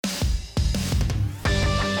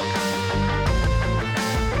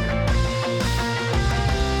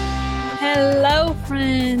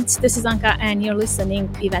friends. This is Anka, and you're listening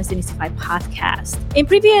to Events Demystify podcast. In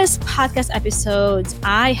previous podcast episodes,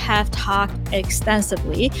 I have talked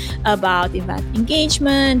extensively about event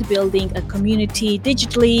engagement, building a community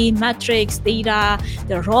digitally, metrics, data,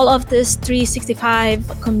 the role of this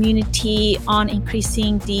 365 community on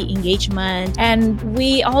increasing the engagement. And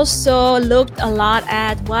we also looked a lot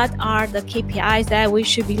at what are the KPIs that we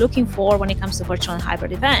should be looking for when it comes to virtual and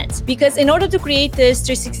hybrid events. Because in order to create this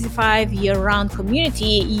 365 year-round community,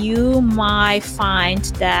 you might find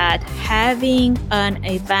that having an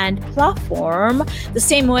event platform, the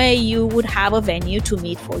same way you would have a venue to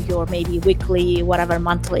meet for your maybe weekly, whatever,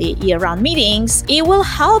 monthly, year-round meetings, it will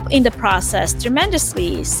help in the process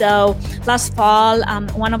tremendously. So last fall,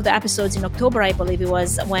 one of the episodes in October, I believe it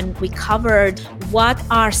was, when we covered what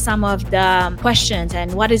are some of the questions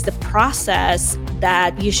and what is the process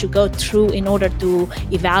that you should go through in order to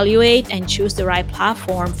evaluate and choose the right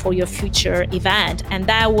platform for your future event. And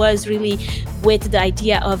that was really with the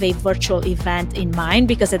idea of a virtual event in mind,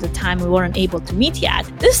 because at the time we weren't able to meet yet.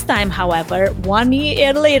 This time, however, 1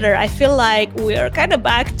 year later, I feel like we're kind of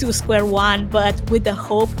back to square one, but with the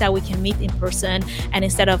hope that we can meet in person. And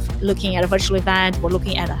instead of looking at a virtual event, we're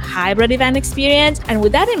looking at a hybrid event experience. And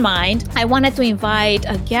with that in mind, I wanted to invite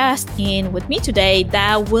a guest in with me today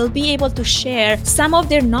that will be able to share some of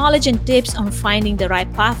their knowledge and tips on finding the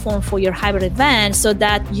right platform for your hybrid event so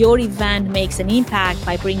that your event makes an impact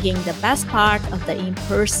by bringing the best part of the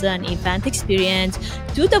in-person event experience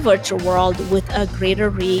to the virtual world with a greater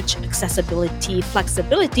reach, accessibility,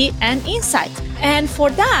 flexibility, and insight. And for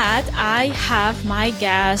that, I have my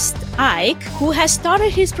guest, Ike, who has started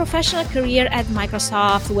his professional career at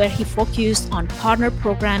Microsoft, where he focused on partner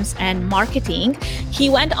programs and marketing. He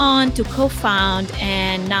went on to co-found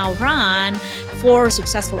and now run 4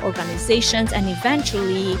 successful organizations and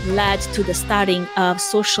eventually led to the starting of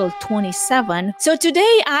Social 27. So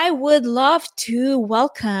today I would love to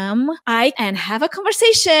welcome Ike and have a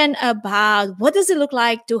conversation about what does it look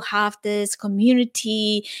like to have this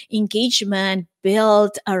community engagement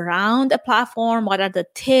built around a platform. What are the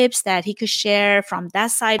tips that he could share from that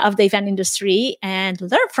side of the event industry, and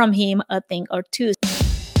learn from him a thing or two.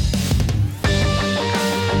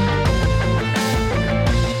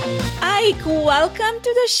 Ike, welcome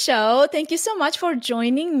to the show. Thank you so much for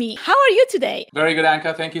joining me. How are you today? Very good,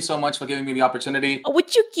 Anka. Thank you so much for giving me the opportunity.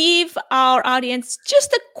 Would you give our audience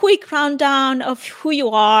just a quick rundown of who you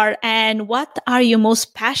are and what are you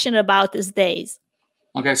most passionate about these days?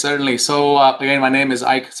 Okay, certainly. So again, my name is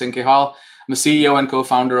Ike Sinkhehal. I'm the CEO and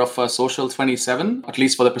co-founder of Social 27, at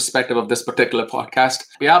least for the perspective of this particular podcast.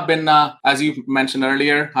 Yeah, I've been, as you mentioned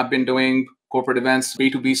earlier, I've been doing corporate events,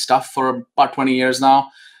 B2B stuff for about 20 years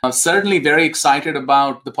now. I'm certainly very excited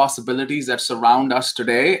about the possibilities that surround us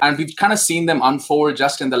today. And we've kind of seen them unfold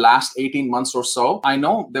just in the last 18 months or so. I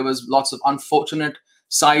know there was lots of unfortunate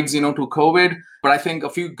sides, to COVID, but I think a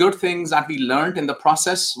few good things that we learned in the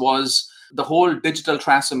process was the whole digital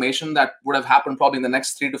transformation that would have happened probably in the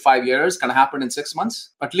next 3 to 5 years kind of happened in 6 months.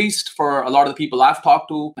 At least for a lot of the people I've talked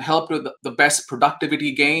to, helped with the best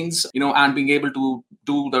productivity gains, and being able to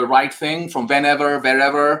do the right thing from whenever,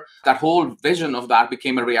 wherever. That whole vision of that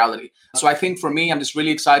became a reality. So I think for me, I'm just really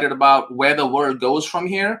excited about where the world goes from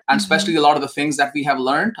here, and especially a lot of the things that we have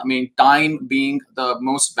learned. I mean, time being the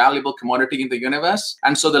most valuable commodity in the universe.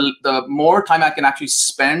 And so the more time I can actually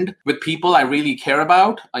spend with people I really care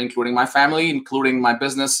about, including my family, including my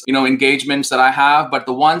business, engagements that I have, but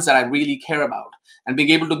the ones that I really care about, and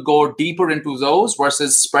being able to go deeper into those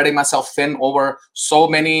versus spreading myself thin over so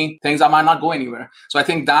many things I might not go anywhere. So I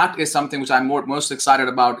think that is something which I'm most excited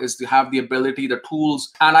about, is to have the ability, the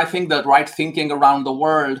tools, and I think the right thinking around the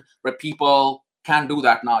world where people can do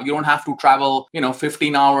that now. You don't have to travel,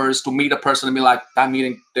 15 hours to meet a person and be like, that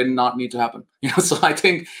meeting did not need to happen. So I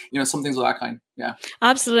think, some things of that kind. Yeah.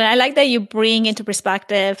 Absolutely. I like that you bring into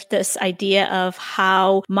perspective this idea of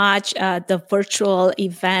how much the virtual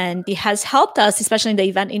event has helped us, especially in the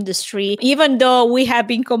event industry, even though we have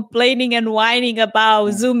been complaining and whining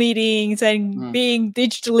about Zoom meetings and being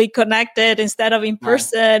digitally connected instead of in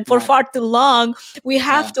person for far too long. We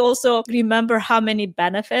have to also remember how many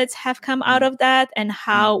benefits have come out of that and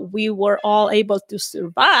how we were all able to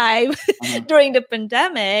survive during the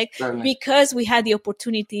pandemic. pandemic, Certainly. because we had the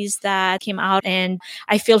opportunities that came out. And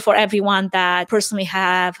I feel for everyone that personally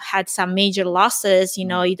have had some major losses,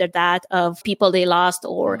 either that of people they lost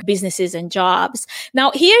or businesses and jobs.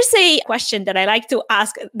 Now, here's a question that I like to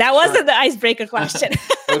ask. That wasn't the icebreaker question.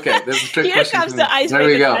 Okay, there's a trick Here question. comes the icebreaker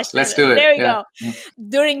There we go. question. Let's do it. There we go.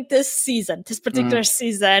 During this season, this particular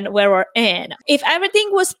season where we're in, if everything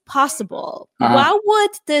was possible, what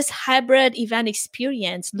would this hybrid event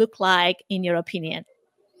experience look like in your opinion?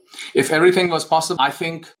 If everything was possible, I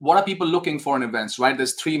think, what are people looking for in events, right?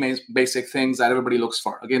 There's three main basic things that everybody looks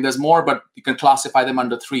for. Again, there's more, but you can classify them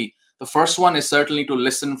under three. The first one is certainly to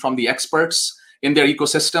listen from the experts in their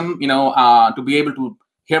ecosystem, to be able to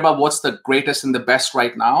hear about what's the greatest and the best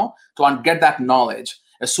right now, to get that knowledge.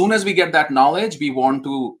 As soon as we get that knowledge, we want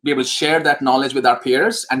to be able to share that knowledge with our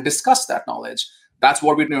peers and discuss that knowledge. That's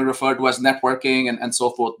what we refer to as networking and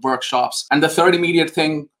so forth, workshops. And the third immediate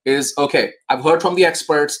thing is, okay, I've heard from the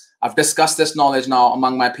experts. I've discussed this knowledge now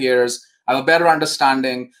among my peers. I have a better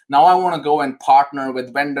understanding. Now I want to go and partner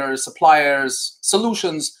with vendors, suppliers,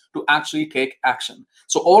 solutions to actually take action.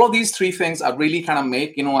 So all of these three things are really kind of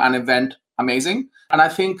make, an event amazing. And I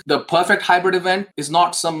think the perfect hybrid event is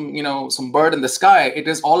not some bird in the sky. It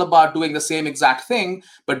is all about doing the same exact thing,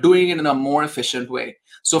 but doing it in a more efficient way.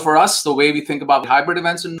 So for us, the way we think about hybrid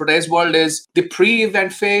events in today's world is the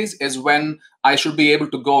pre-event phase is when I should be able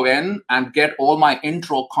to go in and get all my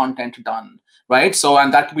intro content done, right? So,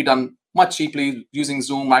 and that can be done much cheaply using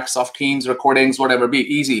Zoom, Microsoft Teams, recordings, whatever, be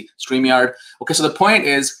easy, StreamYard. Okay, so the point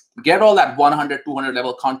is get all that 100, 200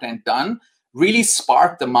 level content done, really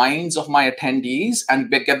spark the minds of my attendees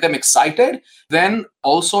and get them excited, then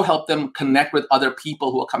also help them connect with other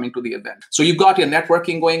people who are coming to the event. So you've got your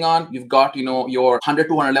networking going on, you've got, your 100,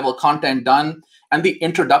 200 level content done, and the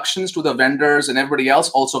introductions to the vendors and everybody else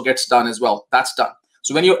also gets done as well. That's done.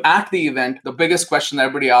 So when you're at the event, the biggest question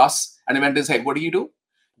everybody asks at an event is, hey, what do you do?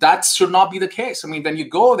 That should not be the case. I mean, when you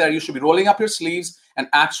go there, you should be rolling up your sleeves and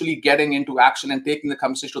actually getting into action and taking the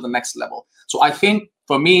conversation to the next level. So I think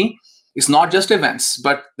for me, it's not just events,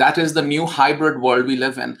 but that is the new hybrid world we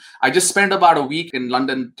live in. I just spent about a week in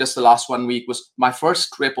London. Just the last 1 week was my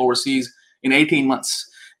first trip overseas in 18 months.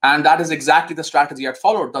 And that is exactly the strategy I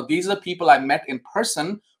followed. Now, these are the people I met in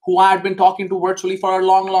person who I had been talking to virtually for a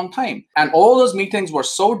long, long time. And all those meetings were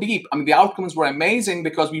so deep. I mean, the outcomes were amazing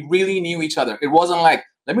because we really knew each other. It wasn't like,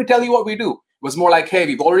 let me tell you what we do. It was more like, hey,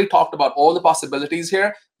 we've already talked about all the possibilities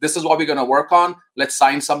here. This is what we're going to work on. Let's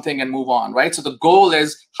sign something and move on, right? So the goal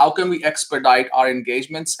is, how can we expedite our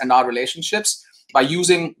engagements and our relationships by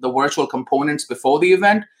using the virtual components before the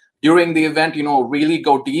event, during the event, really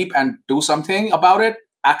go deep and do something about it,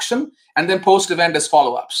 action, and then post-event as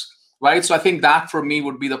follow-ups, right? So I think that for me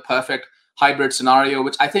would be the perfect hybrid scenario,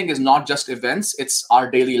 which I think is not just events, it's our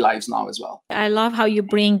daily lives now as well. I love how you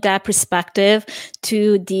bring that perspective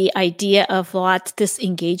to the idea of what this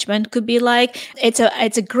engagement could be like. It's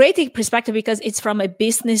a great perspective because it's from a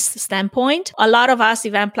business standpoint. A lot of us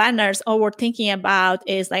event planners, all we're thinking about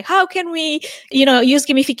is like, how can we, use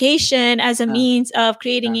gamification as a means of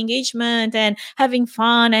creating engagement and having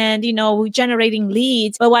fun and, generating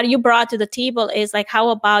leads. But what you brought to the table is like, how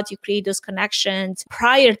about you create those connections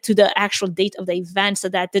prior to the actual date of the event, so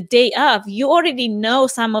that the day of, you already know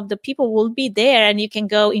some of the people will be there and you can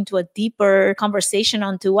go into a deeper conversation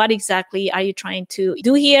onto what exactly are you trying to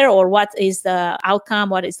do here, or what is the outcome,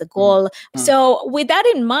 what is the goal. So with that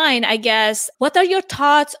in mind, I guess, what are your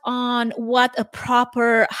thoughts on what a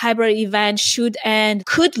proper hybrid event should and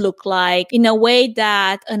could look like in a way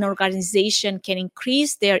that an organization can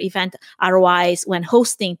increase their event ROIs when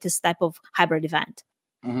hosting this type of hybrid event?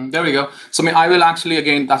 There we go. So I will actually,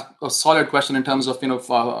 again, that's a solid question in terms of,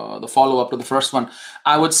 the follow-up to the first one.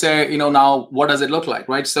 I would say, now what does it look like,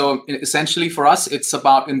 right? So essentially for us, it's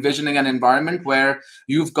about envisioning an environment where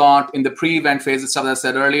you've got in the pre-event phase, as I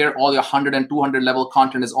said earlier, all your 100 and 200 level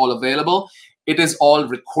content is all available. It is all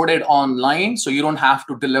recorded online, so you don't have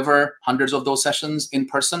to deliver hundreds of those sessions in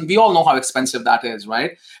person. We all know how expensive that is,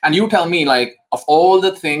 right? And you tell me, like, of all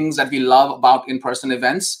the things that we love about in-person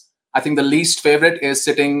events, I think the least favorite is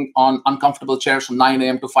sitting on uncomfortable chairs from 9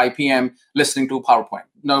 a.m. to 5 p.m. listening to PowerPoint.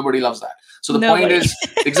 Nobody loves that. So the point is,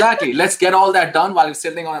 exactly, let's get all that done while you're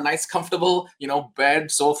sitting on a nice, comfortable, bed,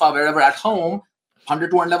 sofa, wherever at home,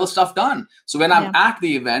 100, 200 level stuff done. So when I'm at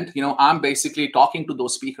the event, I'm basically talking to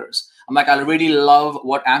those speakers. I'm like, I really love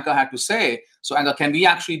what Anka had to say. So Anka, can we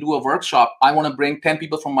actually do a workshop? I want to bring 10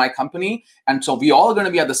 people from my company. And so we all are going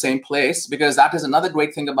to be at the same place, because that is another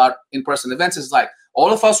great thing about in-person events is like,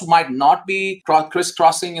 all of us who might not be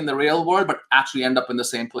crisscrossing in the real world, but actually end up in the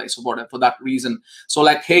same place for that reason. So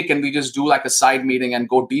like, hey, can we just do like a side meeting and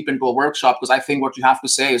go deep into a workshop? Because I think what you have to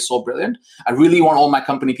say is so brilliant. I really want all my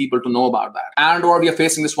company people to know about that. And or we are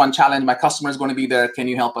facing this one challenge. My customer is going to be there. Can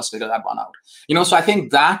you help us figure that one out? So I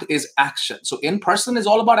think that is action. So in person is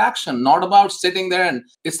all about action, not about sitting there. And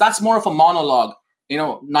that's more of a monologue.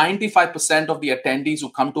 95% of the attendees who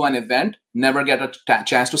come to an event never get a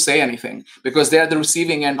chance to say anything because they're the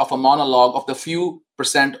receiving end of a monologue of the few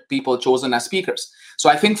percent people chosen as speakers. So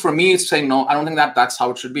I think for me, it's saying, no, I don't think that's how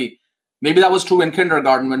it should be. Maybe that was true in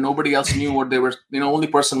kindergarten when nobody else knew what they were, only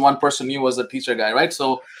one person knew was the teacher guy, right?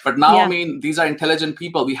 So, but now, yeah. These are intelligent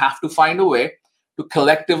people. We have to find a way to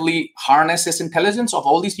collectively harness this intelligence of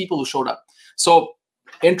all these people who showed up. So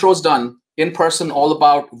intro's done. In person, all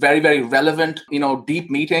about very, very relevant, deep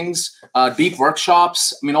meetings, deep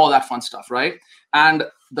workshops, all that fun stuff, right? And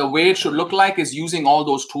the way it should look like is using all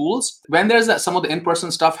those tools. When there's some of the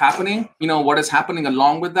in-person stuff happening, what is happening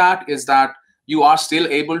along with that is that you are still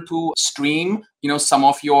able to stream, some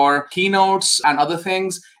of your keynotes and other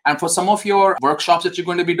things. And for some of your workshops that you're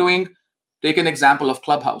going to be doing, take an example of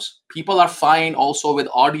Clubhouse. People are fine also with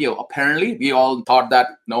audio. Apparently, we all thought that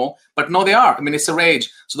no, but no, they are. It's a rage.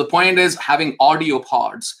 So the point is having audio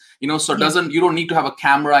pods, you don't need to have a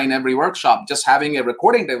camera in every workshop, just having a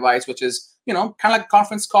recording device, which is, kind of like a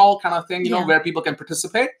conference call kind of thing, where people can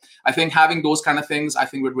participate. I think having those kind of things, I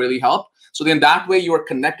think would really help. So then that way you are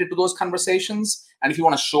connected to those conversations. And if you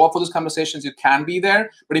want to show up for those conversations, you can be there.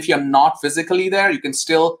 But if you're not physically there, you can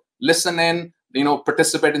still listen in,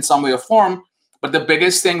 participate in some way or form. But the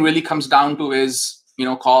biggest thing really comes down to is,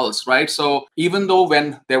 calls, right? So even though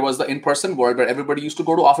when there was the in-person world where everybody used to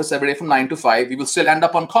go to office every day from 9 to 5, we will still end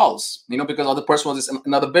up on calls, because the other person was in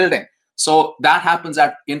another building. So that happens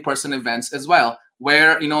at in-person events as well,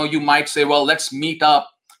 where, you might say, well, let's meet up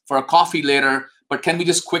for a coffee later, but can we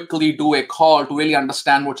just quickly do a call to really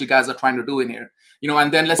understand what you guys are trying to do in here?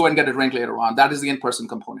 And then let's go and get a drink later on. That is the in-person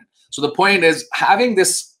component. So the point is having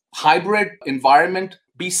this hybrid environment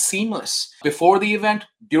be seamless before the event,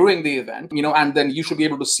 during the event, and then you should be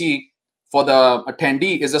able to see for the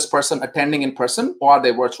attendee, is this person attending in person or are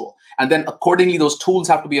they virtual? And then accordingly, those tools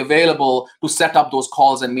have to be available to set up those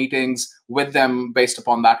calls and meetings with them based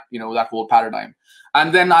upon that, that whole paradigm.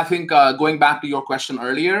 And then I think going back to your question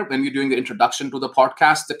earlier, when we're doing the introduction to the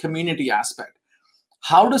podcast, the community aspect.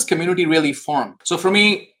 How does community really form? So for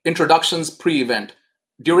me, introductions pre-event.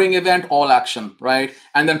 During event, all action, right?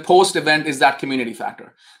 And then post-event is that community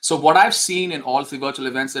factor. So what I've seen in all the virtual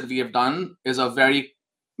events that we have done is a very,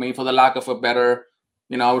 for the lack of a better,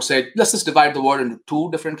 I would say, let's just divide the world into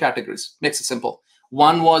two different categories. Makes it simple.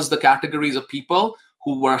 One was the categories of people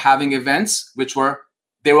who were having events,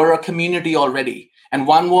 they were a community already. And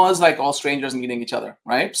one was like all strangers meeting each other,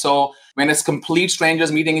 right? So when it's complete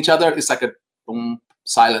strangers meeting each other, it's like a boom,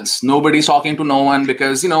 silence. Nobody's talking to no one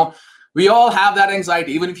because, we all have that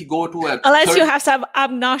anxiety, even if you go to unless you have some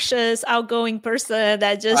obnoxious, outgoing person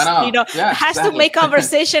that just, has to make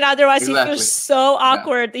conversation. Otherwise, you feel so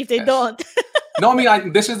awkward if they don't. No,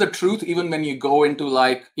 this is the truth. Even when you go into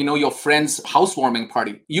your friend's housewarming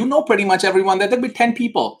party, pretty much everyone there. There'll be 10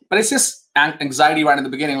 people, but it's just anxiety right in the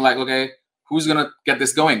beginning. Like, okay, who's going to get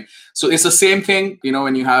this going? So it's the same thing,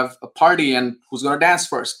 when you have a party and who's going to dance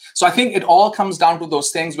first. So I think it all comes down to those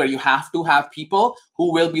things where you have to have people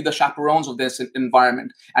who will be the chaperones of this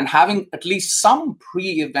environment and having at least some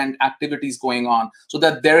pre-event activities going on so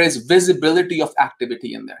that there is visibility of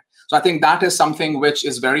activity in there. So I think that is something which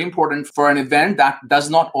is very important for an event that does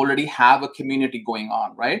not already have a community going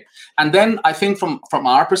on, right? And then I think from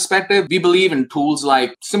our perspective, we believe in tools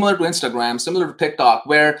like similar to Instagram, similar to TikTok,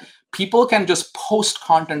 where people can just post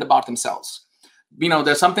content about themselves.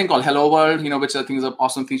 There's something called Hello World, which I think is an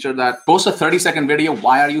awesome feature that posts a 30-second video.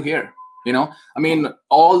 Why are you here?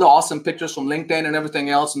 All the awesome pictures from LinkedIn and everything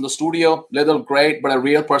else in the studio, little great, but a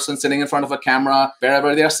real person sitting in front of a camera,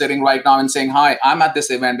 wherever they're sitting right now and saying, hi, I'm at this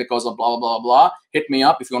event because of blah, blah, blah, blah. Hit me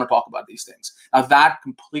up if you want to talk about these things. Now that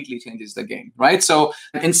completely changes the game, right? So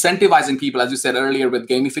incentivizing people, as you said earlier, with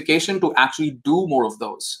gamification to actually do more of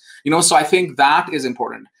those, so I think that is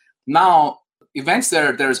important. Now, events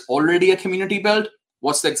there's already a community built.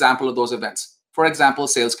 What's the example of those events? For example,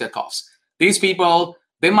 sales kickoffs. These people,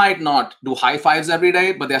 they might not do high fives every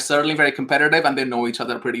day, but they're certainly very competitive and they know each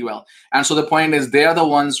other pretty well. And so the point is they're the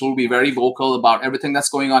ones who will be very vocal about everything that's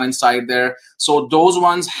going on inside there. So those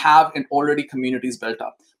ones have already communities built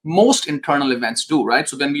up. Most internal events do, right?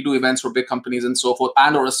 So when we do events for big companies and so forth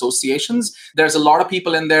and or associations, there's a lot of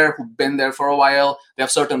people in there who've been there for a while. They have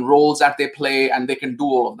certain roles that they play and they can do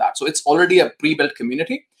all of that. So it's already a pre-built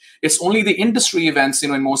community. It's only the industry events,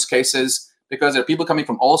 in most cases, because there are people coming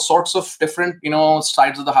from all sorts of different,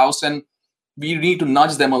 sides of the house, and we need to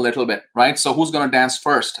nudge them a little bit, right? So who's going to dance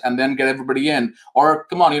first and then get everybody in? Or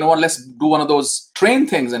come on, you know what? Let's do one of those train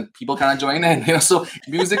things and people kind of join in, so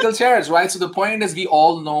musical chairs, right? So the point is we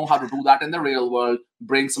all know how to do that in the real world,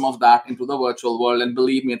 bring some of that into the virtual world, and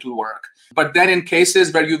believe me, it'll work. But then in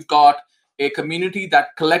cases where you've got a community that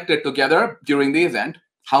collected together during the event,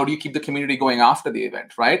 how do you keep the community going after the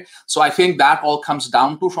event, right? So I think that all comes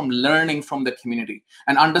down to from learning from the community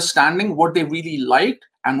and understanding what they really liked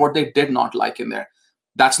and what they did not like in there.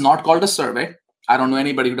 That's not called a survey. I don't know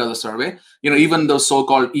anybody who does a survey. Even those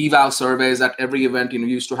so-called eval surveys that every event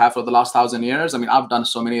used to have for the last 1,000 years. I mean, I've done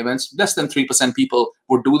so many events. Less than 3% people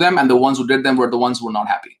would do them, and the ones who did them were the ones who were not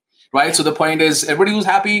happy, right? So the point is, everybody who's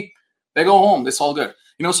happy, they go home. It's all good.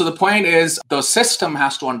 So the point is, the system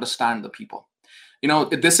has to understand the people.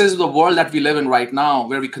 This is the world that we live in right now,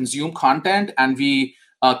 where we consume content and we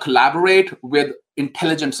collaborate with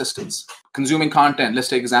intelligent systems. Consuming content, let's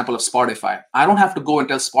take example of Spotify. I don't have to go and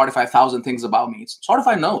tell Spotify 1,000 things about me.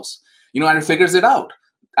 Spotify knows, and it figures it out.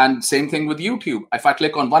 And same thing with YouTube. If I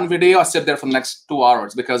click on one video, I sit there for the next 2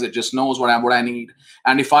 hours because it just knows what I need.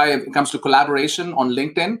 And if it comes to collaboration on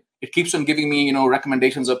LinkedIn, it keeps on giving me,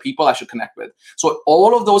 recommendations of people I should connect with. So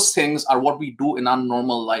all of those things are what we do in our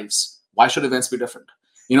normal lives. Why should events be different?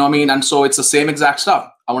 And so it's the same exact stuff.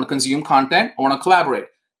 I want to consume content. I want to collaborate.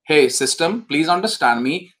 Hey, system, please understand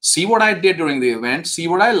me. See what I did during the event. See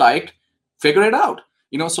what I liked. Figure it out.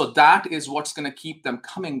 So that is what's going to keep them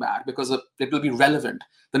coming back, because it will be relevant.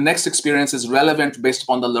 The next experience is relevant based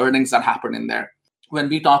upon the learnings that happen in there. When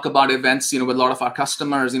we talk about events, with a lot of our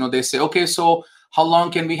customers, they say, okay, so how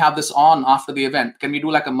long can we have this on after the event? Can we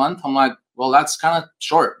do like a month? I'm like, well, that's kind of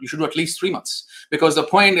short. You should do at least 3 months. Because the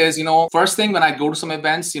point is, first thing when I go to some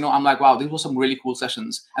events, I'm like, wow, these were some really cool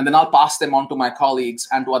sessions. And then I'll pass them on to my colleagues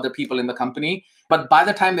and to other people in the company. But by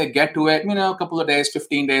the time they get to it, a couple of days,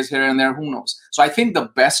 15 days here and there, who knows? So I think the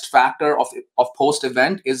best factor of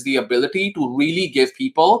post-event is the ability to really give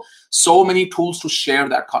people so many tools to share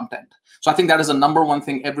that content. So I think that is the number one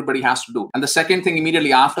thing everybody has to do. And the second thing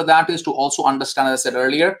immediately after that is to also understand, as I said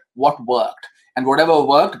earlier, what worked. And whatever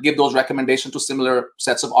worked, give those recommendations to similar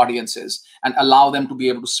sets of audiences and allow them to be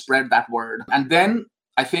able to spread that word. And then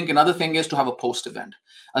I think another thing is to have a post-event.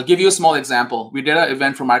 I'll give you a small example. We did an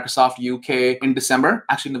event for Microsoft UK in December,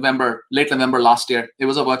 actually November, late November last year. It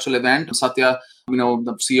was a virtual event. Satya, the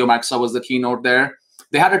CEO of Microsoft, was the keynote there.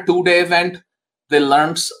 They had a 2-day event. They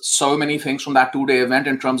learned so many things from that 2-day event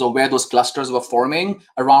in terms of where those clusters were forming,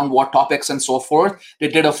 around what topics and so forth. They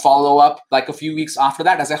did a follow-up like a few weeks after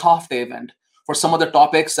that as a half-day event for some of the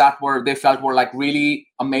topics that they felt were like really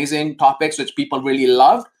amazing topics, which people really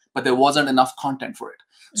loved, but there wasn't enough content for it.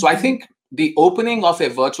 So I think the opening of a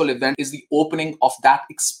virtual event is the opening of that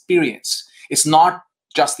experience. It's not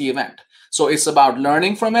just the event. So it's about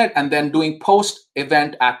learning from it and then doing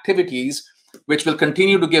post-event activities, which will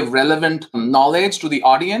continue to give relevant knowledge to the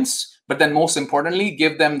audience, but then most importantly,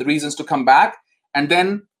 give them the reasons to come back. And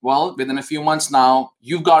then, well, within a few months now,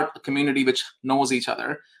 you've got a community which knows each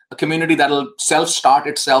other, a community that'll self-start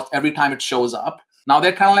itself every time it shows up. Now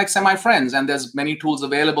they're kind of like semi-friends, and there's many tools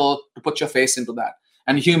available to put your face into that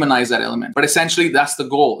and humanize that element. But essentially, that's the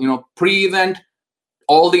goal. Pre-event,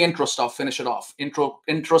 all the intro stuff, finish it off.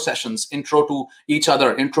 Intro sessions, intro to each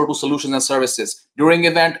other, intro to solutions and services. During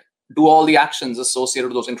event, do all the actions associated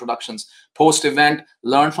with those introductions. Post-event,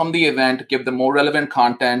 learn from the event, give them more relevant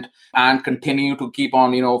content, and continue to keep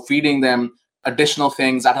on, feeding them additional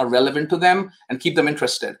things that are relevant to them and keep them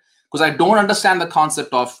interested. Because I don't understand the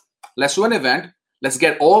concept of, let's do an event, let's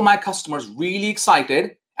get all my customers really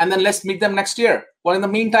excited, and then let's meet them next year. Well, in the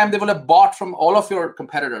meantime, they will have bought from all of your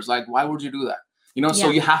competitors. Like, why would you do that? So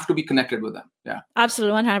you have to be connected with them. Yeah,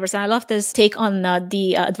 absolutely. 100%. I love this take on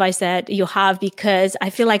the advice that you have, because I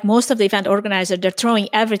feel like most of the event organizers, they're throwing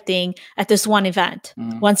everything at this one event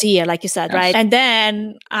once a year, like you said, yes. Right? And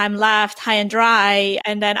then I'm left high and dry.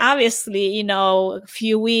 And then obviously, a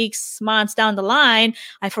few weeks, months down the line,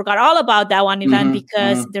 I forgot all about that one event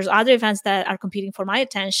because there's other events that are competing for my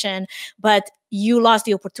attention. But you lost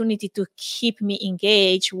the opportunity to keep me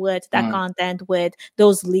engaged with that content, with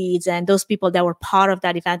those leads and those people that were part of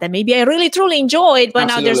that event that maybe I really truly enjoyed, but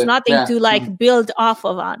now there's nothing to build off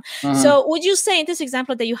of on. So would you say in this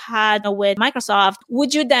example that you had with Microsoft,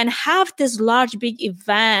 would you then have this large, big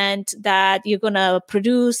event that you're going to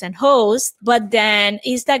produce and host, but then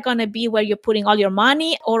is that going to be where you're putting all your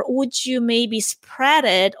money, or would you maybe spread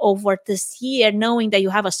it over this year, knowing that you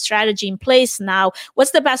have a strategy in place now?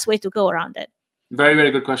 What's the best way to go around it? Very,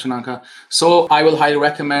 very good question, Anka. So I will highly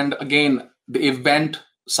recommend, again, the event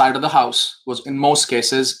side of the house was in most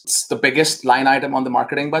cases, it's the biggest line item on the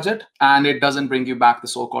marketing budget, and it doesn't bring you back the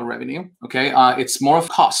so-called revenue. Okay. It's more of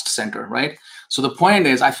cost center, right? So the point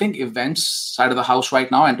is, I think events side of the house right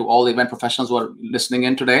now, and to all the event professionals who are listening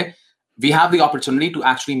in today, we have the opportunity to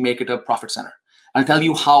actually make it a profit center. I'll tell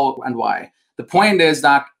you how and why. The point is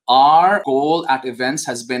that our goal at events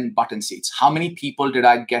has been button seats. How many people did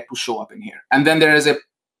I get to show up in here? And then there is a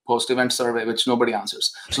post-event survey, which nobody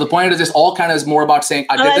answers. So the point is, this all kind of is more about saying,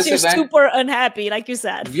 I did this event. You're super unhappy, like you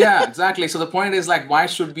said. Yeah, exactly. So the point is like, why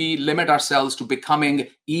should we limit ourselves to becoming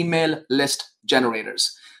email list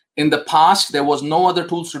generators? In the past, there was no other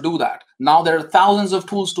tools to do that. Now there are thousands of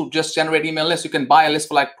tools to just generate email lists. You can buy a list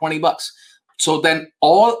for like $20. So then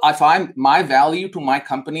I find my value to my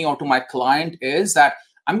company or to my client is that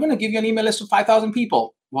I'm going to give you an email list of 5,000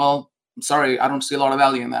 people. Well, I'm sorry, I don't see a lot of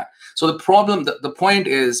value in that. So the point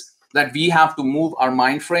is that we have to move our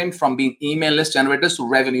mind frame from being email list generators to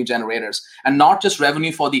revenue generators, and not just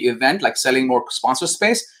revenue for the event, like selling more sponsor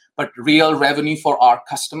space, but real revenue for our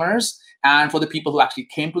customers and for the people who actually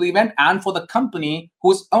came to the event and for the company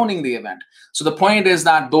who's owning the event. So the point is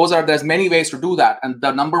that there's many ways to do that. And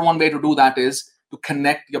the number one way to do that is to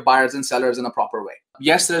connect your buyers and sellers in a proper way.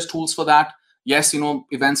 Yes, there's tools for that. Yes,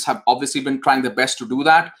 events have obviously been trying their best to do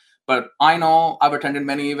that. But I know I've attended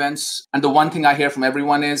many events. And the one thing I hear from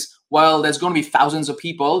everyone is, well, there's going to be thousands of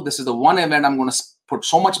people. This is the one event I'm going to put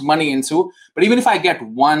so much money into. But even if I get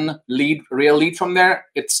one real lead from there,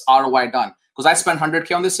 it's ROI done. Because I spent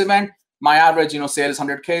 100K on this event. My average, sale is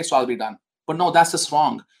 100K, so I'll be done. But no, that's just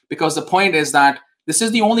wrong. Because the point is that this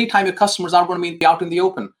is the only time your customers are going to be out in the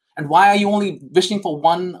open. And why are you only wishing for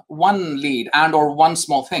one lead and or one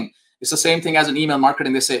small thing? It's the same thing as in email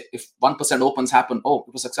marketing. They say if 1% opens happen, oh,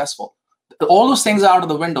 it was successful. All those things are out of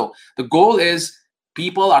the window. The goal is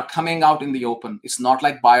people are coming out in the open. It's not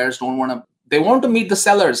like buyers they want to meet the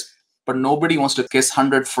sellers, but nobody wants to kiss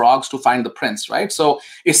 100 frogs to find the prince, right? So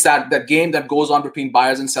it's that game that goes on between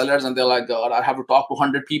buyers and sellers, and they're like, God, I have to talk to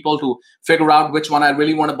 100 people to figure out which one I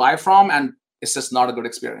really want to buy from, and it's just not a good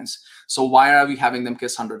experience. So why are we having them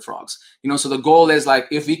kiss 100 frogs? So the goal is like,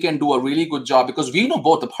 if we can do a really good job, because we know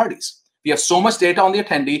both the parties. We have so much data on the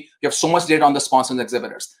attendee. We have so much data on the sponsors and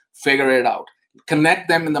exhibitors. Figure it out. Connect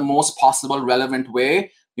them in the most possible relevant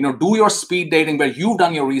way. Do your speed dating where you've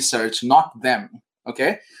done your research, not them.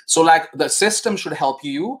 Okay. So like the system should help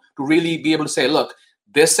you to really be able to say, look,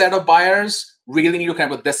 this set of buyers really need to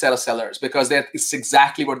connect with this set of sellers because it's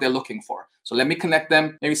exactly what they're looking for. So let me connect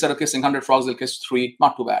them. Maybe instead of kissing 100 frogs, they'll kiss 3.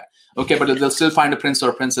 Not too bad. Okay, but they'll still find a prince or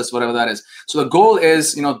a princess, whatever that is. So the goal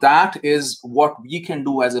is, that is what we can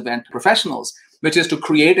do as event professionals, which is to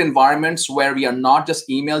create environments where we are not just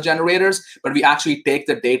email generators, but we actually take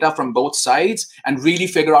the data from both sides and really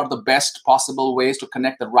figure out the best possible ways to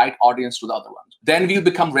connect the right audience to the other ones. Then we'll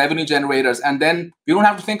become revenue generators. And then we don't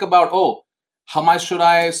have to think about, how much should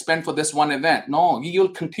I spend for this one event? No, you'll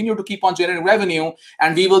continue to keep on generating revenue,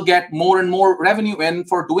 and we will get more and more revenue in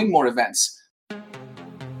for doing more events.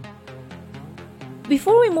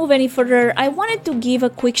 Before we move any further, I wanted to give a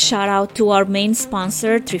quick shout out to our main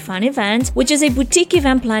sponsor, Trifan Events, which is a boutique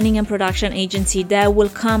event planning and production agency that will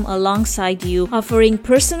come alongside you, offering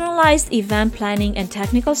personalized event planning and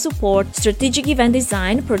technical support, strategic event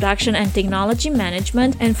design, production and technology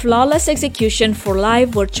management, and flawless execution for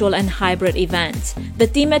live, virtual, and hybrid events. The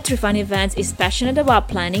team at Trifan Events is passionate about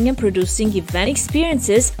planning and producing event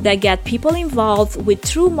experiences that get people involved with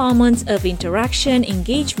true moments of interaction,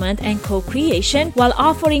 engagement, and co-creation, while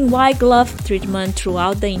offering white glove treatment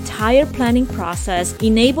throughout the entire planning process,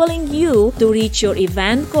 enabling you to reach your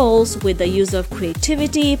event goals with the use of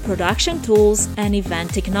creativity, production tools, and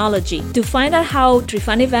event technology. To find out how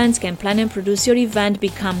Trifan Events can plan and produce your event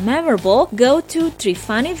become memorable, go to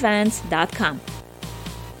trifanevents.com.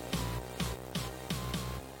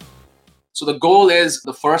 So the goal is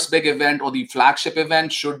the first big event or the flagship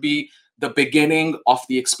event should be the beginning of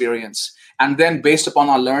the experience. And then based upon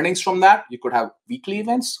our learnings from that, you could have weekly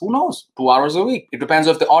events, who knows, 2 hours a week. It depends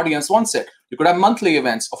if the audience wants it. You could have monthly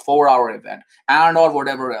events, a 4-hour event, and or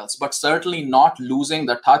whatever else, but certainly not losing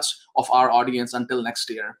the touch of our audience until next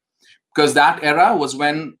year. Because that era was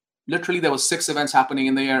when literally there was 6 events happening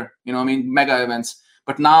in the year, mega events.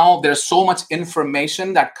 But now there's so much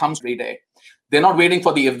information that comes every day. They're not waiting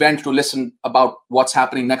for the event to listen about what's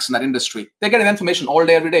happening next in that industry. They're getting information all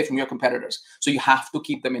day, every day from your competitors. So you have to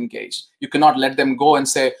keep them engaged. You cannot let them go and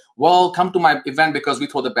say, well, come to my event because we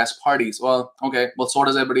throw the best parties. Well, okay, well, so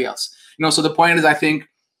does everybody else. So the point is, I think,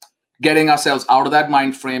 getting ourselves out of that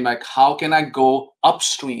mind frame, like how can I go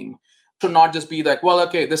upstream to not just be like, well,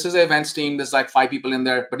 okay, this is an events team. There's like 5 people in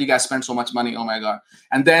there, but you guys spend so much money. Oh my God.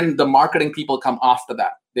 And then the marketing people come after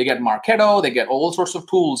that. They get Marketo, they get all sorts of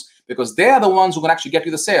tools because they are the ones who can actually get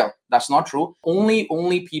you the sale. That's not true.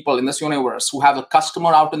 Only people in this universe who have a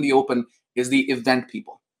customer out in the open is the event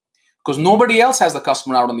people. Because nobody else has the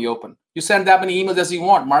customer out in the open. You send that many emails as you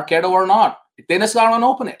want, Marketo or not. They just don't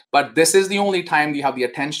open it. But this is the only time you have the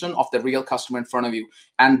attention of the real customer in front of you.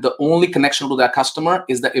 And the only connection to that customer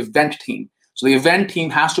is the event team. So the event team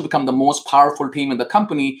has to become the most powerful team in the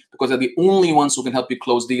company because they're the only ones who can help you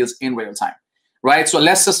close deals in real time. Right? So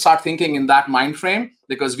let's just start thinking in that mind frame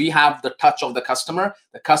because we have the touch of the customer.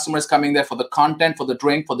 The customer is coming there for the content, for the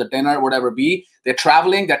drink, for the dinner, whatever it be. They're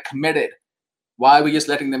traveling, they're committed. Why are we just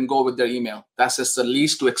letting them go with their email? That's just the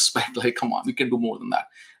least to expect. Like, come on, we can do more than that.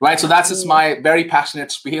 Right? So that's just my very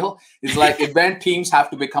passionate spiel. It's like event teams have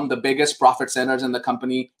to become the biggest profit centers in the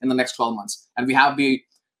company in the next 12 months. And we have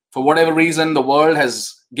for whatever reason, the world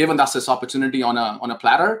has given us this opportunity on a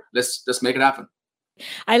platter. Let's just make it happen.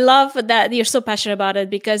 I love that you're so passionate about it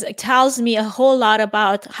because it tells me a whole lot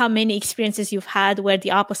about how many experiences you've had where the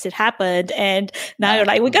opposite happened. And now you're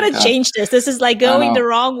like, we got to change this. This is like going the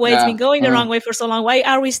wrong way. It's been going the wrong way for so long. Why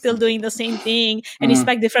are we still doing the same thing and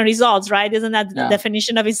expect different results, right? Isn't that the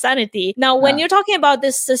definition of insanity? Now, when you're talking about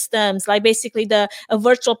these systems, like basically a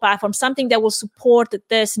virtual platform, something that will support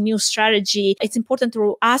this new strategy, it's important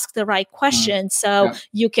to ask the right questions so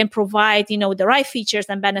you can provide, the right features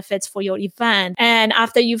and benefits for your event. And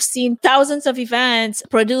after you've seen thousands of events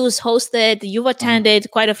produced, hosted, you've attended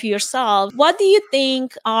quite a few yourself, what do you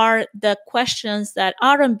think are the questions that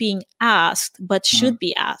aren't being asked but should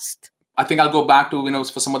be asked? I think I'll go back to,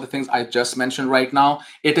 for some of the things I just mentioned right now.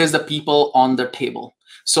 It is the people on the table.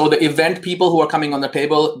 So the event people who are coming on the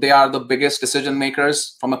table, they are the biggest decision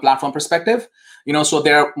makers from a platform perspective. So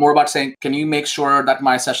they're more about saying, can you make sure that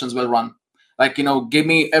my sessions will run? Like, give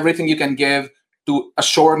me everything you can give to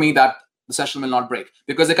assure me that the session will not break,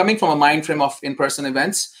 because they're coming from a mind frame of in-person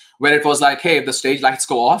events where it was like, hey, if the stage lights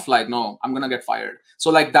go off, like, no, I'm going to get fired.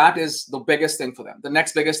 So like that is the biggest thing for them. The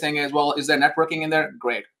next biggest thing is, well, is there networking in there?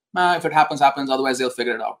 Great. If it happens. Otherwise, they'll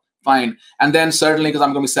figure it out. Fine. And then certainly, because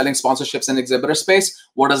I'm going to be selling sponsorships in exhibitor space,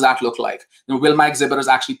 what does that look like? Will my exhibitors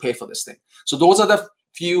actually pay for this thing? So those are the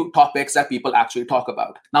few topics that people actually talk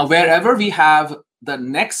about. Now, wherever we have the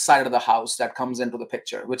next side of the house that comes into the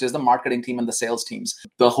picture, which is the marketing team and the sales teams,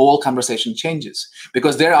 the whole conversation changes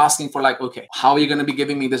because they're asking for like, okay, how are you going to be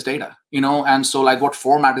giving me this data? And so like, what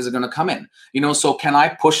format is it going to come in? So can I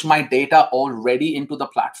push my data already into the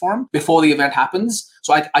platform before the event happens?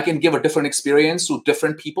 So I can give a different experience to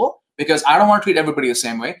different people because I don't want to treat everybody the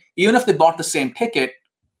same way. Even if they bought the same ticket,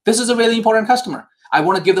 this is a really important customer. I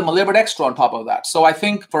want to give them a little bit extra on top of that. So I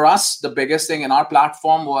think for us, the biggest thing in our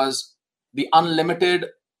platform was the unlimited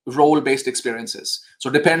role-based experiences. So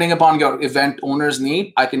depending upon your event owner's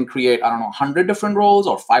need, I can create, 100 different roles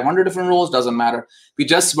or 500 different roles, doesn't matter. We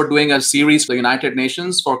just were doing a series for the United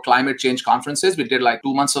Nations for climate change conferences. We did like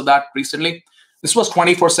 2 months of that recently. This was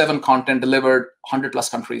 24/7 content delivered 100 plus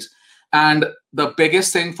countries. And the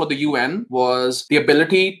biggest thing for the UN was the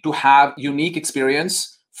ability to have unique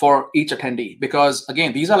experience for each attendee, because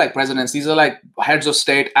again, these are like presidents, these are like heads of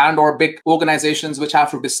state and or big organizations which have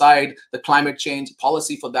to decide the climate change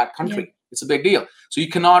policy for that country. Yeah. It's a big deal. So you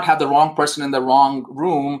cannot have the wrong person in the wrong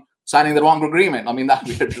room signing the wrong agreement. That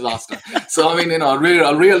would be a disaster. So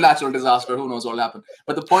a real natural disaster, who knows what will happen.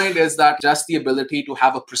 But the point is that just the ability to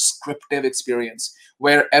have a prescriptive experience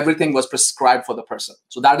where everything was prescribed for the person.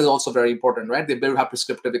 So that is also very important, right? The ability to have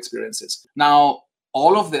prescriptive experiences. Now,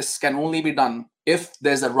 all of this can only be done if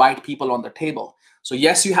there's the right people on the table. So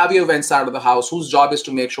yes, you have your event side of the house whose job is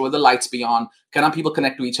to make sure the lights be on. Can people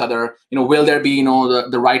connect to each other? Will there be,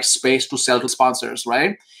 the right space to sell to sponsors,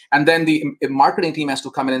 right? And then the marketing team has to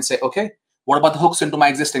come in and say, okay, what about the hooks into my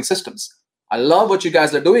existing systems? I love what you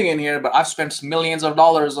guys are doing in here, but I've spent millions of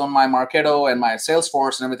dollars on my Marketo and my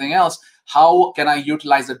Salesforce and everything else. How can I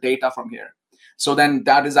utilize the data from here? So then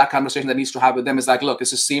that is that conversation that needs to have with them. Is like, look,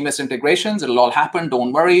 this is seamless integrations. It'll all happen.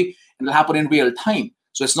 Don't worry. And it'll happen in real time.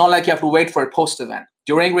 So it's not like you have to wait for a post-event.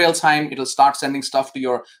 During real time, it'll start sending stuff to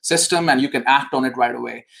your system and you can act on it right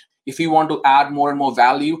away. If you want to add more and more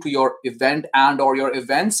value to your event and or your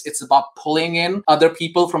events, it's about pulling in other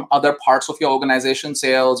people from other parts of your organization,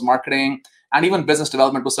 sales, marketing, and even business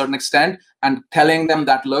development to a certain extent, and telling them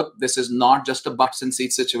that, look, this is not just a butts and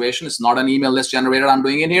seats situation. It's not an email list generator I'm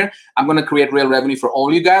doing in here. I'm going to create real revenue for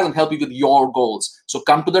all you guys and help you with your goals. So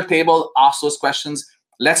come to the table, ask those questions.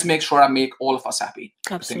 Let's make sure I make all of us happy.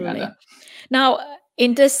 Absolutely. Now,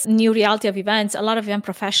 in this new reality of events, a lot of young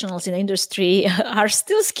professionals in the industry are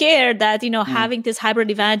still scared that, having this hybrid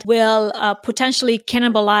event will potentially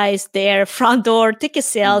cannibalize their front door ticket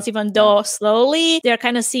sales, even though slowly they're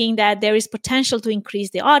kind of seeing that there is potential to increase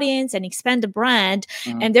the audience and expand the brand.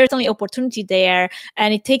 And there's only opportunity there.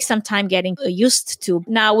 And it takes some time getting used to.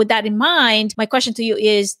 Now, with that in mind, my question to you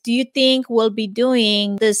is, do you think we'll be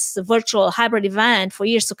doing this virtual hybrid event for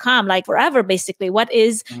years to come, like forever, basically? What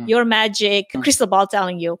is your magic crystal ball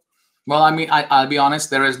telling you? Well, I mean, I'll be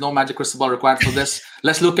honest, there is no magic crystal ball required for this.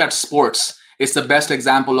 Let's look at sports. It's the best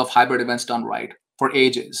example of hybrid events done right for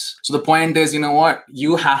ages. So the point is,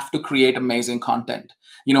 you have to create amazing content,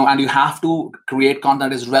 and you have to create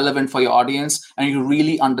content that is relevant for your audience, and you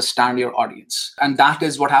really understand your audience. And that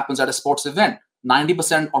is what happens at a sports event.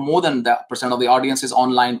 90% or more than that percent of the audience is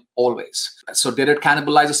online always. So did it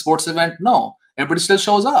cannibalize a sports event? No. Everybody still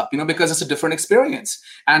shows up, because it's a different experience.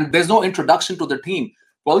 And there's no introduction to the team.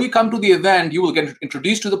 Well, you come to the event, you will get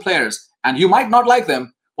introduced to the players, and you might not like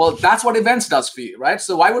them. Well, that's what events does for you, right?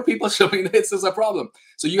 So why would people show me this is a problem?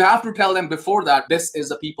 So you have to tell them before that, this is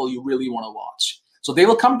the people you really want to watch. So they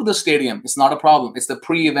will come to the stadium. It's not a problem. It's the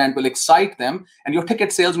pre-event will excite them, and your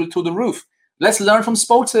ticket sales will through the roof. Let's learn from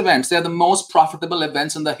sports events. They're the most profitable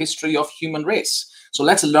events in the history of human race. So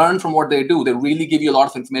let's learn from what they do. They really give you a lot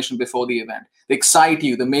of information before the event. They excite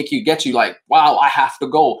you. They make you get you like, wow, I have to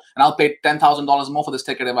go. And I'll pay $10,000 more for this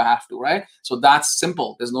ticket if I have to, right? So that's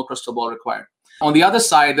simple. There's no crystal ball required. On the other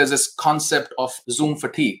side, there's this concept of Zoom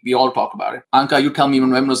fatigue. We all talk about it. Anka, you tell me,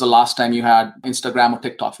 when was the last time you had Instagram or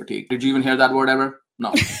TikTok fatigue? Did you even hear that word ever?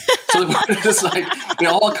 No. So the point is like, it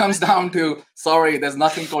all comes down to, sorry, there's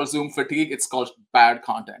nothing called Zoom fatigue. It's called bad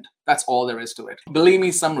content. That's all there is to it. Believe me,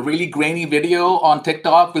 some really grainy video on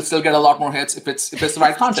TikTok will still get a lot more hits if it's the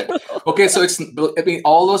right content. Okay, so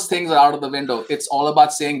all those things are out of the window. It's all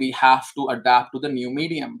about saying we have to adapt to the new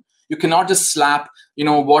medium. You cannot just slap,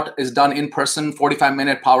 what is done in person,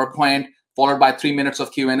 45-minute PowerPoint, followed by 3 minutes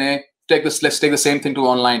of Q&A. Let's take the same thing to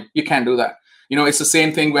online. You can't do that. It's the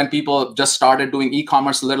same thing when people just started doing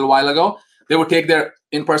e-commerce a little while ago. They would take their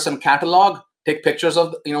in-person catalog, take pictures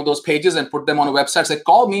of those pages and put them on a website. Say,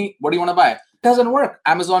 call me. What do you want to buy? It doesn't work.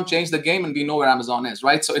 Amazon changed the game, and we know where Amazon is,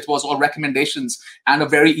 right? So it was all recommendations and a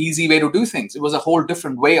very easy way to do things. It was a whole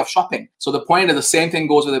different way of shopping. So the point is the same thing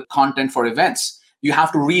goes with the content for events. You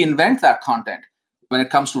have to reinvent that content. When it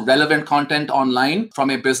comes to relevant content online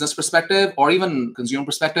from a business perspective or even consumer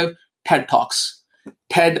perspective, TED Talks.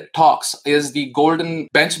 TED Talks is the golden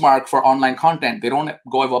benchmark for online content. They don't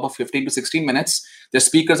go above 15 to 16 minutes. Their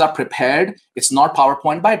speakers are prepared. It's not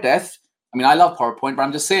PowerPoint by death. I mean, I love PowerPoint, but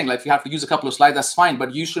I'm just saying, like, if you have to use a couple of slides, that's fine.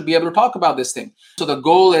 But you should be able to talk about this thing. So the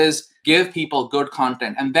goal is give people good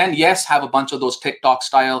content. And then, yes, have a bunch of those TikTok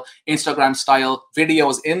style, Instagram style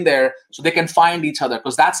videos in there so they can find each other,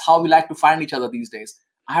 because that's how we like to find each other these days.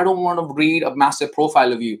 I don't want to read a massive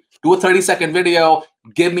profile of you. Do a 30-second video.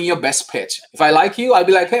 Give me your best pitch. If I like you, I'll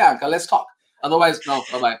be like, hey, Anka, let's talk. Otherwise, no,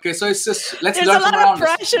 bye-bye. Okay, so it's just, let's learn from around. There's a lot of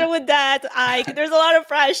pressure with that, Ike. There's a lot of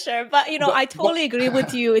pressure. But, I totally agree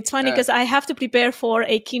with you. It's funny because I have to prepare for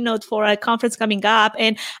a keynote for a conference coming up.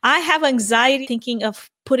 And I have anxiety thinking of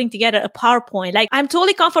putting together a PowerPoint. Like, I'm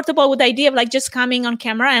totally comfortable with the idea of like just coming on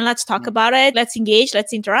camera and let's talk about it. Let's engage,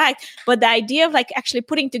 let's interact. But the idea of like actually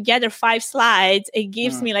putting together 5 slides, it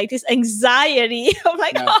gives me like this anxiety. I'm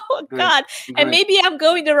like, oh God. And maybe I'm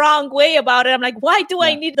going the wrong way about it. I'm like, why do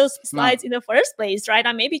I need those slides in the first place? Right?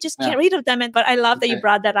 I maybe just get rid of them. But I love that you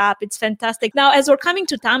brought that up. It's fantastic. Now, as we're coming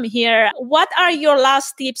to time here, what are your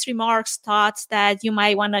last tips, remarks, thoughts that you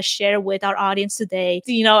might want to share with our audience today?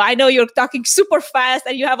 I know you're talking super fast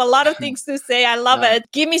and you have a lot of things to say. I love it.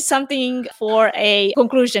 Give me something for a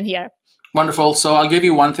conclusion here. Wonderful. So I'll give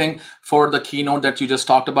you one thing for the keynote that you just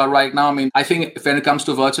talked about right now. I mean, I think when it comes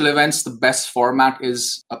to virtual events, the best format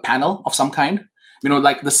is a panel of some kind.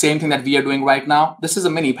 Like the same thing that we are doing right now. This is a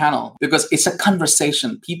mini panel because it's a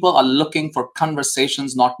conversation. People are looking for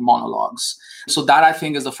conversations, not monologues. So that I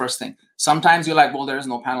think is the first thing. Sometimes you're like, well, there is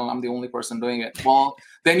no panel. I'm the only person doing it. Well,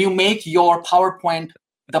 then you make your PowerPoint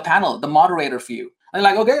the panel, the moderator for you. And you're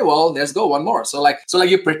like, okay, well, let's go one more. So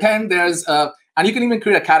you pretend there's and you can even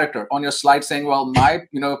create a character on your slide saying, well, my,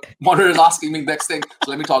 moderator is asking me next thing. So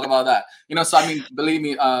let me talk about that. So I mean, believe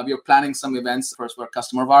me, we're planning some events for a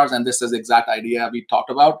customer of ours. And this is the exact idea we talked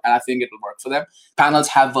about. And I think it will work for them. Panels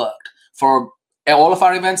have worked for all of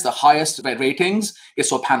our events, the highest ratings is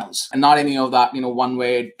for panels and not any of that,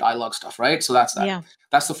 one-way dialogue stuff, right? So that's that. Yeah.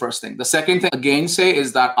 That's the first thing. The second thing, again,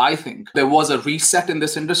 is that I think there was a reset in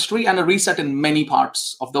this industry and a reset in many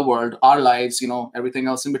parts of the world, our lives, everything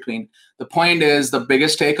else in between. The point is, the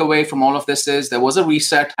biggest takeaway from all of this is there was a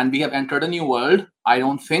reset and we have entered a new world. I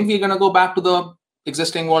don't think we're going to go back to the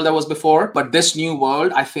existing world that was before, but this new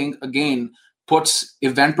world, I think, again, puts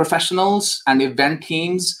event professionals and event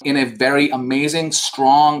teams in a very amazing,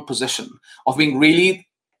 strong position of being really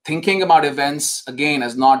thinking about events, again,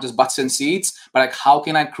 as not just butts and seats, but like, how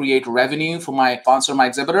can I create revenue for my sponsor, my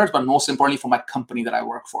exhibitors, but most importantly for my company that I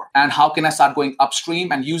work for? And how can I start going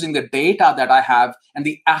upstream and using the data that I have and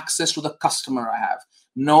the access to the customer I have?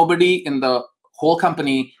 Nobody in the whole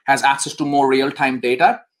company has access to more real-time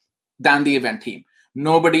data than the event team.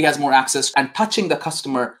 Nobody has more access and touching the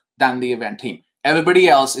customer than the event team. Everybody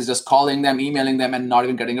else is just calling them, emailing them, and not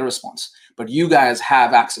even getting a response. But you guys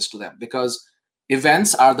have access to them because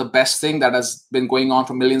events are the best thing that has been going on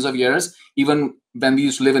for millions of years. Even when we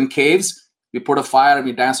used to live in caves, we put a fire and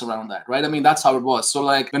we dance around that, right? I mean, that's how it was. So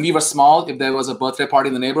like when we were small, if there was a birthday party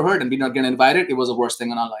in the neighborhood and we not getting invited, it was the worst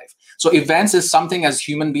thing in our life. So events is something as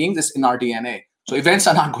human beings, it's in our DNA. So events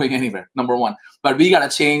are not going anywhere, number one. But we got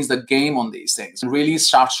to change the game on these things and really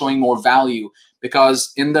start showing more value,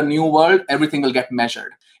 because in the new world, everything will get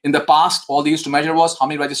measured. In the past, all they used to measure was how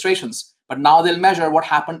many registrations. But now they'll measure what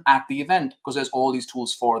happened at the event because there's all these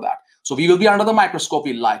tools for that. So we will be under the microscope,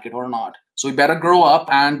 we like it or not. So we better grow up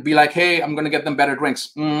and be like, hey, I'm going to get them better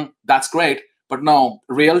drinks. That's great. But no,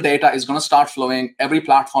 real data is going to start flowing. Every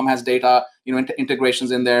platform has data,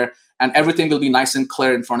 integrations in there, and everything will be nice and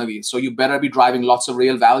clear in front of you. So you better be driving lots of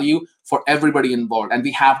real value for everybody involved. And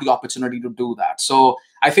we have the opportunity to do that. So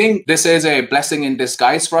I think this is a blessing in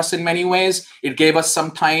disguise for us in many ways. It gave us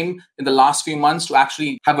some time in the last few months to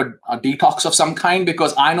actually have a detox of some kind,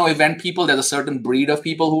 because I know event people, there's a certain breed of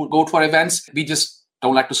people who go to our events. We just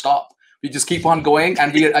don't like to stop. We just keep on going.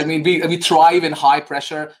 And we thrive in high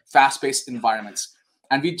pressure, fast paced environments.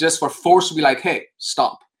 And we just were forced to be like, hey,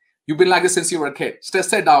 stop. You've been like this since you were a kid.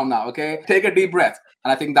 Just sit down now, okay? Take a deep breath.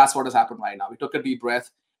 And I think that's what has happened right now. We took a deep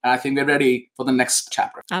breath. And I think we're ready for the next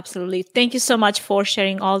chapter. Absolutely. Thank you so much for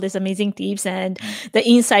sharing all these amazing tips, and the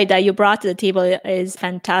insight that you brought to the table is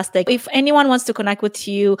fantastic. If anyone wants to connect with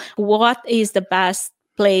you, what is the best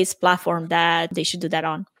platform that they should do that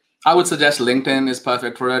on? I would suggest LinkedIn is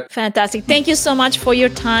perfect for it. Fantastic. Thank you so much for your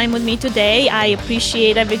time with me today. I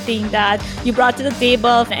appreciate everything that you brought to the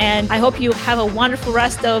table, and I hope you have a wonderful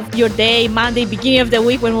rest of your day, Monday, beginning of the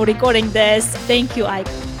week when we're recording this. Thank you, Ike.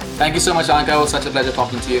 Thank you so much, Anka. It was such a pleasure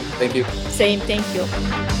talking to you. Thank you. Same. Thank you.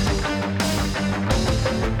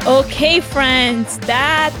 Okay, friends,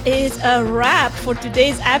 that is a wrap for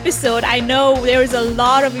today's episode. I know there is a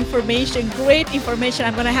lot of information, great information.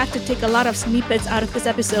 I'm going to have to take a lot of snippets out of this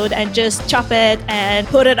episode and just chop it and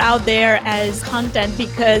put it out there as content,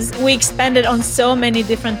 because we expanded on so many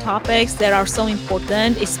different topics that are so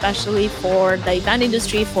important, especially for the event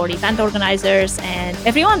industry, for the event organizers, and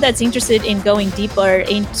everyone that's interested in going deeper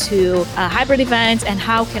into hybrid events and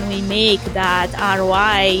how can we make that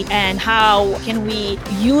ROI and how can we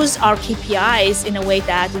use our KPIs in a way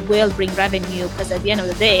that will bring revenue, because at the end of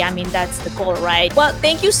the day, that's the goal, right? Well,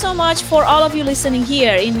 thank you so much for all of you listening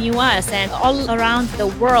here in the US and all around the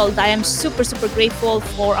world. I am super, super grateful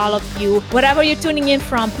for all of you. Wherever you're tuning in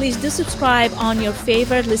from, please do subscribe on your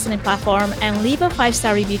favorite listening platform and leave a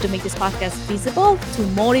 5-star review to make this podcast visible to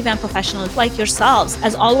more event professionals like yourselves.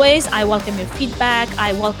 As always, I welcome your feedback.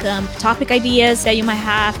 I welcome topic ideas that you might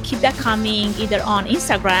have. Keep that coming either on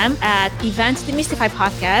Instagram at Event Demystify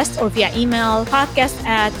Podcast or via email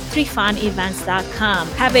podcast@3funevents.com.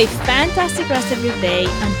 Have a fantastic rest of your day.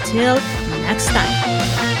 Until next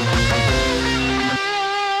time.